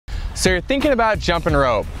So you're thinking about jumping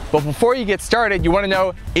rope, but before you get started, you want to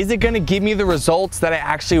know, is it going to give me the results that I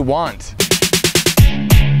actually want?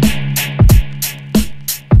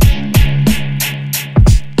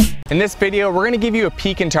 In this video, we're going to give you a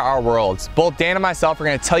peek into our worlds. Both Dan and myself are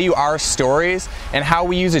going to tell you our stories and how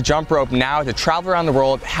we use a jump rope now to travel around the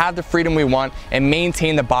world, have the freedom we want, and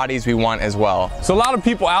maintain the bodies we want as well. So a lot of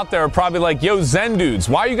people out there are probably like, yo, Zen dudes,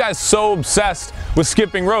 why are you guys so obsessed with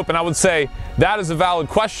skipping rope? And I would say that is a valid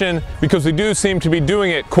question because we do seem to be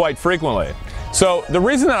doing it quite frequently. So the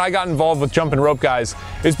reason that I got involved with jumping rope, guys,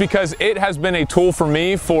 is because it has been a tool for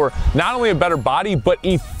me for not only a better body, but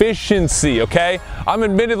efficiency, okay? I'm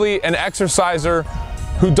admittedly an exerciser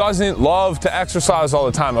who doesn't love to exercise all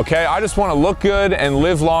the time, okay? I just want to look good and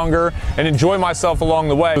live longer and enjoy myself along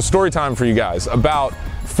the way. So story time for you guys. About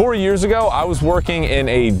 4 years ago, I was working in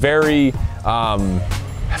a very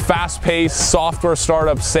fast-paced software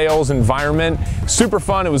startup sales environment. Super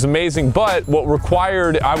fun, it was amazing, but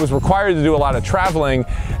I was required to do a lot of traveling,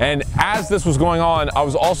 and as this was going on, I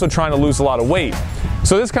was also trying to lose a lot of weight.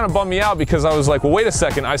 So this kind of bummed me out because I was like, well, wait a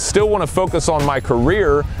second, I still want to focus on my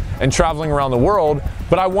career and traveling around the world,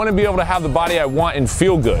 but I want to be able to have the body I want and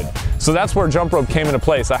feel good. So that's where jump rope came into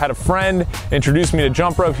place. I had a friend introduce me to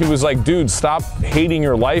jump rope. He was like, dude, stop hating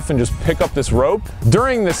your life and just pick up this rope.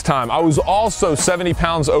 During this time, I was also 70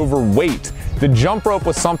 pounds overweight. The jump rope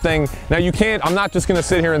was something, now I'm not just gonna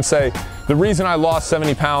sit here and say, the reason I lost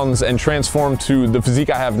 70 pounds and transformed to the physique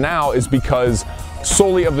I have now is because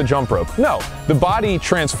solely of the jump rope. No, the body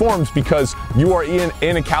transforms because you are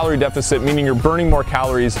in a calorie deficit, meaning you're burning more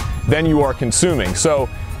calories than you are consuming. So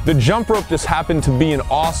the jump rope just happened to be an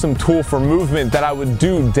awesome tool for movement that I would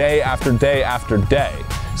do day after day after day.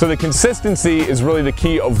 So the consistency is really the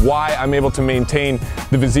key of why I'm able to maintain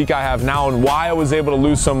the physique I have now and why I was able to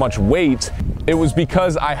lose so much weight. It was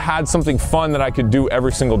because I had something fun that I could do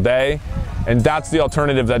every single day. And that's the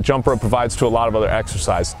alternative that jump rope provides to a lot of other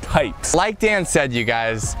exercise types. Like Dan said, you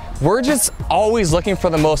guys, we're just always looking for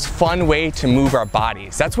the most fun way to move our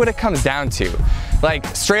bodies. That's what it comes down to. Like,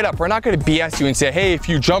 straight up, we're not gonna BS you and say, hey, if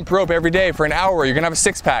you jump rope every day for an hour, you're gonna have a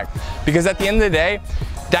six-pack. Because at the end of the day,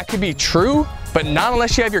 that could be true, but not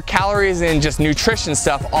unless you have your calories and just nutrition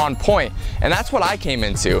stuff on point. And that's what I came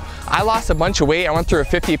into. I lost a bunch of weight. I went through a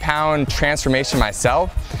 50-pound transformation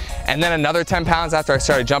myself, and then another 10 pounds after I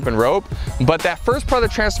started jumping rope. But that first part of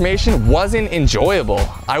the transformation wasn't enjoyable.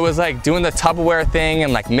 I was like doing the Tupperware thing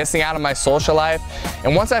and like missing out on my social life.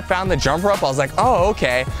 And once I found the jump rope, I was like, oh,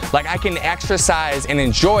 okay. Like I can exercise and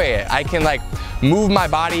enjoy it. I can like move my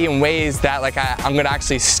body in ways that like I'm gonna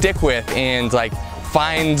actually stick with and like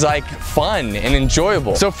find like fun and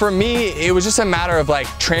enjoyable. So for me, it was just a matter of like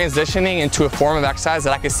transitioning into a form of exercise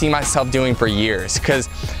that I could see myself doing for years, because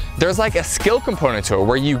there's like a skill component to it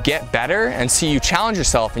where you get better and so you challenge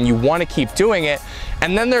yourself and you want to keep doing it.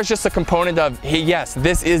 And then there's just a component of, hey, yes,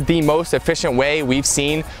 this is the most efficient way we've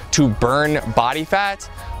seen to burn body fat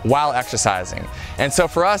while exercising. And so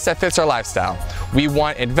for us, that fits our lifestyle. We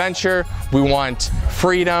want adventure, we want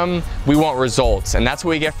freedom, we want results. And that's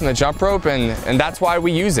what we get from the jump rope, and that's why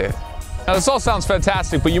we use it. Now this all sounds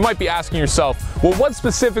fantastic, but you might be asking yourself, well, what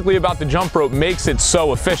specifically about the jump rope makes it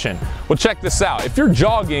so efficient? Well, check this out. If you're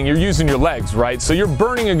jogging, you're using your legs, right? So you're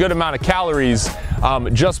burning a good amount of calories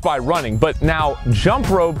just by running. But now jump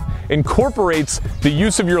rope incorporates the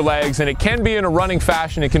use of your legs, and it can be in a running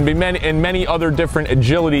fashion. It can be in many other different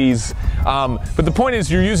agilities. But the point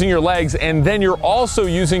is you're using your legs and then you're also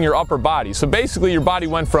using your upper body. So basically your body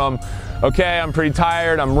went from, okay, I'm pretty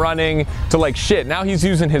tired, I'm running, to like, shit, now he's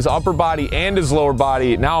using his upper body and his lower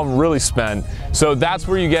body, now I'm really spent. So that's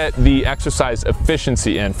where you get the exercise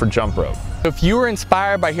efficiency in for jump rope. If you were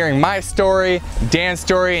inspired by hearing my story, Dan's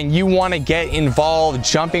story, and you want to get involved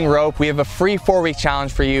jumping rope, we have a free 4-week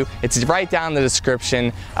challenge for you. It's right down in the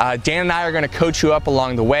description. Dan and I are going to coach you up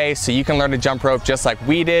along the way so you can learn to jump rope just like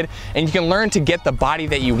we did, and you can learn to get the body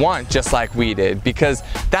that you want just like we did, because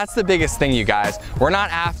that's the biggest thing, you guys. We're not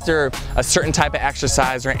after a certain type of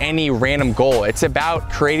exercise or any random goal. It's about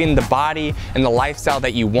creating the body and the lifestyle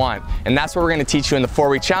that you want, and that's what we're going to teach you in the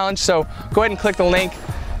 4-week challenge. So go ahead and click the link,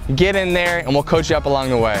 get in there, and we'll coach you up along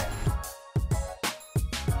the way.